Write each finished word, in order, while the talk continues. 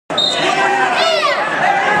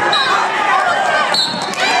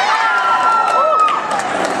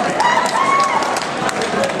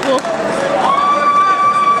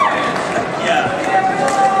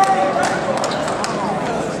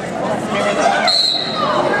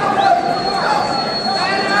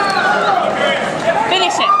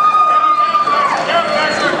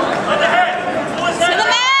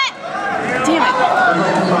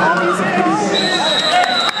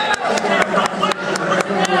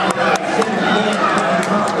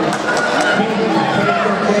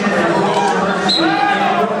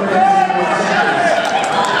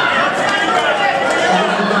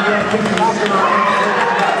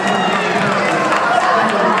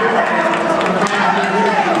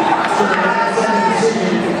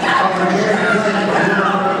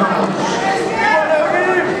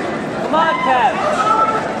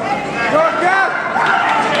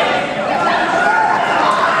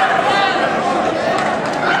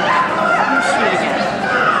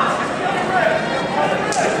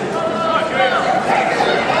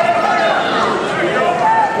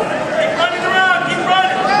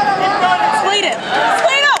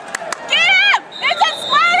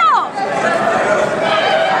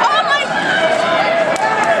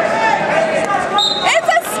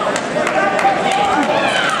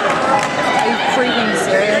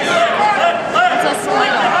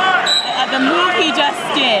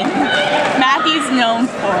known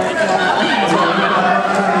for it normally.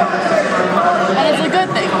 And it's a good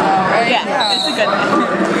thing though, right? Yeah, it's a good thing.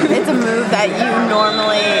 It's a move that you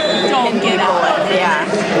normally Don't pin get people out. with. Yeah.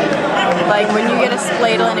 Like when you get a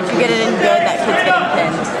spladle and if you get it in good, that kid's getting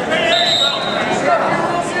pinned.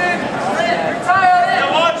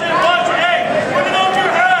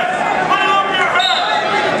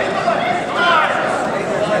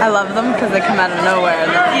 I love them because they come out of nowhere.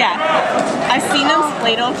 Yeah. I've seen those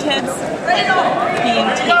spladle kids like being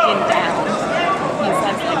taken down. He's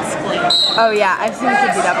like spladle. Oh yeah, I've seen a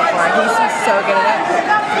kid do that before. He's so good at it.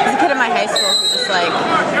 There's a kid in my high school who just like,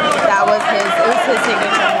 it was his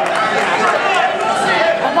signature.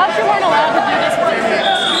 I thought you weren't allowed to do this with your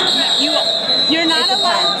hands. You're not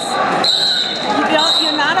allowed.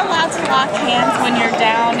 You're not allowed to lock hands when you're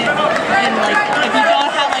down in like, if you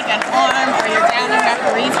don't have like an arm or you're down in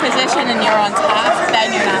referee's position and you're on top,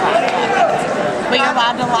 then you're not allowed to lock hands. But you're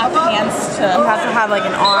allowed to lock hands to... You have to have like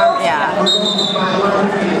an arm, yeah.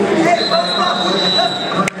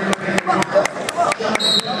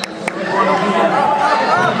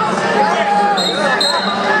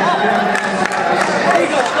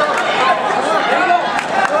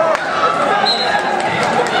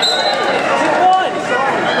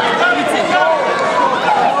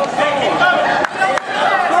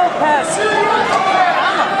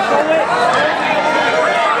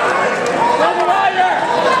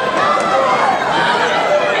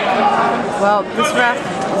 Well, this ref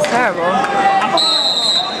is terrible.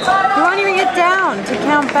 He won't even get down to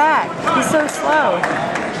count back. He's so slow.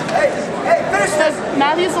 Because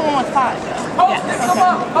Matthew's the one with 5. Yes.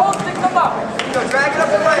 Drag it up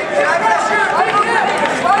the leg.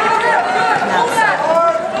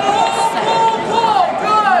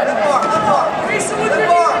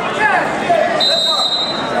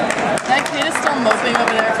 That kid is still moping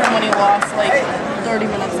over there from when he lost like 30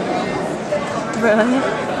 minutes ago. Really?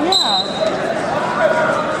 Yeah.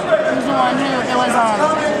 It was the one who, it was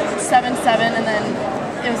 7-7 and then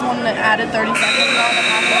it was one that added 30 seconds on and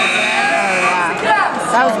happened again. Oh yeah.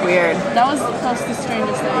 That was weird. That was the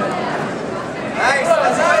strangest thing. Nice.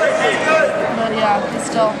 But yeah,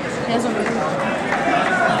 he hasn't moved. I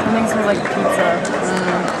think it smells like pizza.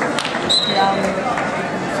 Yeah.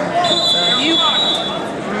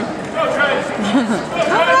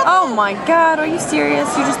 Oh my god, are you serious?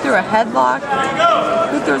 You just threw a headlock?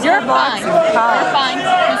 Who throws You're headlocks fine. in college? You're fine.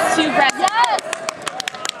 It's too aggressive. Yes!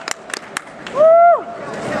 Woo!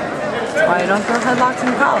 That's why you don't throw headlocks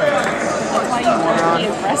in college. That's why you want to be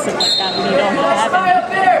aggressive like that when you don't have any.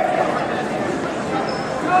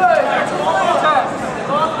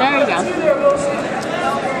 There you go.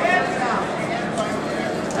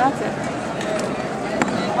 That's it.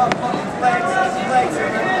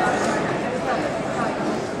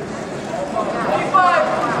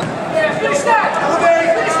 Yeah, finish that!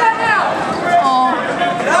 Finish that now! Oh.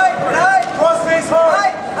 Right! Cross face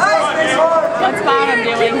hard! Face hard! What's Spano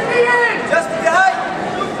doing? Just behind!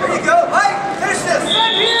 There you go! Finish this!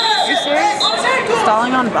 Are you serious?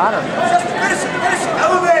 Stalling on bottom. Just finish it!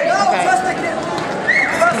 Elevate! No, Okay. just again!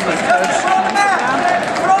 Just put on the back!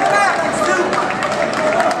 Put on the back! It's 2!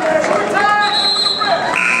 Short time!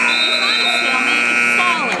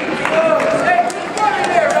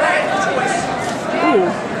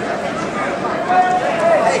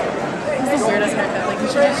 Weirdest haircut. Like, you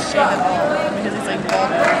should just shave it all because it's like bald.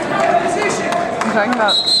 I'm talking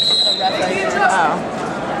about. The ref right. Oh.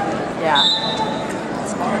 Yeah.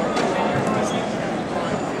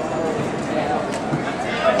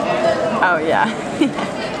 Oh yeah.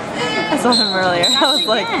 I saw him earlier. I was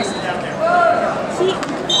like. He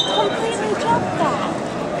completely jumped that.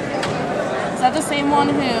 Is that the same one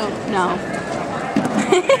who? No.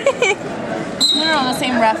 No, the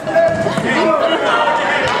same ref.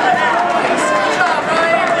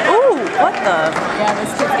 Ooh, what the? Yeah,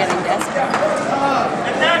 this kid's getting desperate.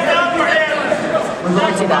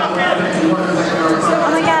 Don't do that. Oh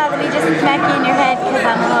my god, let me just smack you in your head because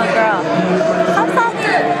I'm a little girl. How's that?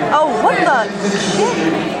 Oh, what the shit?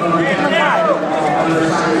 Oh my god.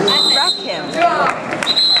 Wreck him.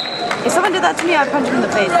 If someone did that to me, I'd punch him in the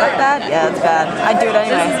face. Like that? Yeah, that's bad. I'd do it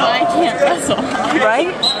anyway. This is why I can't wrestle. Right?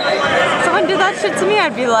 Someone did that shit to me,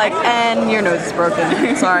 I'd be like, and your nose is broken.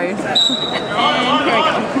 Sorry. And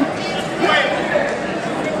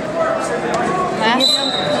here we go.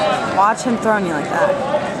 Watch him throwing you like that.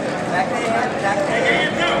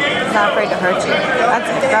 He's not afraid to hurt you. That's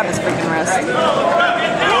it. Grab his freaking wrist.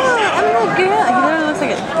 Oh, I'm a little girl. He literally looks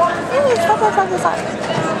like it.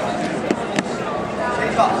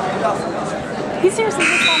 Stop. He seriously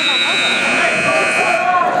just thought about elbow.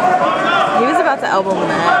 He was about to elbow him in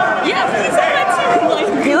the head. Yeah, he said that too.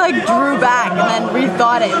 He like drew back and then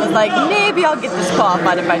rethought it. It was like, maybe I'll get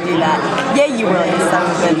disqualified if I do that. Yeah, you will, you son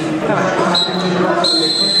of a bitch. Come on.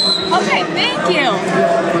 Okay, thank you.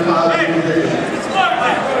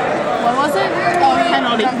 What was it? Oh,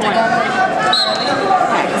 penalty point.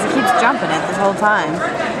 Yeah, because he keeps jumping it this whole time.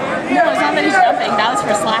 No, it's not that he's jumping. That was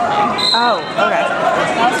for slapping. Oh, okay.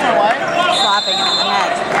 That was for what? Slapping him in the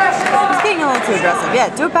head. He's getting a little too aggressive. Yeah,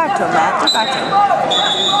 do it back to him, Matt. Do it back to him.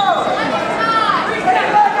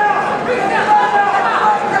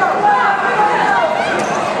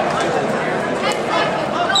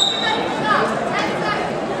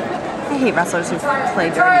 I hate wrestlers who play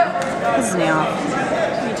dirty. Pisses me off.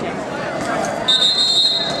 Me too.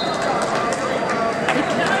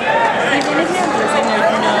 Even if you're losing,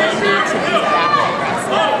 there's no need to be that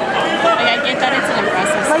aggressive. Like, I get that it's an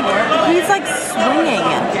aggressive Like, sport. he's like swinging.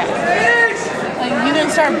 Yeah. Like, you can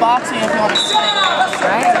start boxing if you want to swing.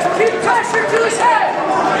 Right? Keep pressure to his head.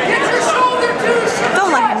 Get your shoulder to his shoulder.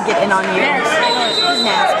 Don't let him get in on you. There, He's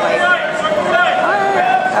nasty.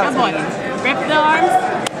 That was good boy. mean. Rip the arms.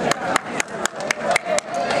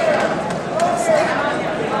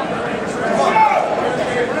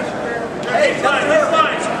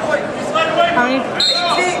 How many?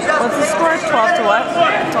 What's the score? 12 to what?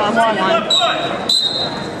 12 to 1.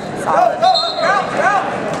 Solid.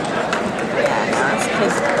 Yeah, no, this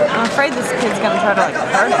kid's, I'm afraid this kid's gonna try to like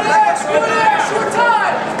hurt him.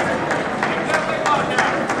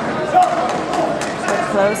 So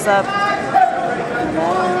close up.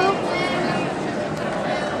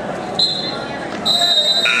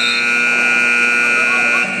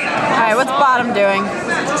 Alright, what's Bottom doing?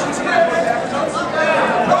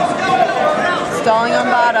 Stalling on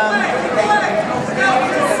Bottom.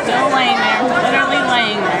 Still laying there. Literally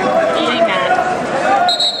laying there. Eating that.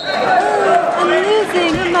 I'm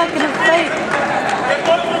losing. I'm not gonna fight.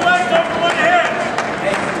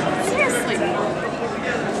 Seriously.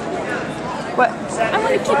 What? I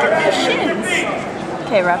want to kick at the shins.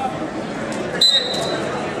 Okay, ref.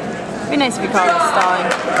 Be nice if you call this stalling.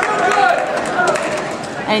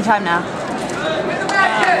 Anytime now.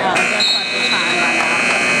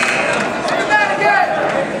 Back again.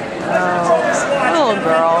 Oh, little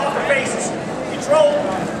girl. Faces. Control.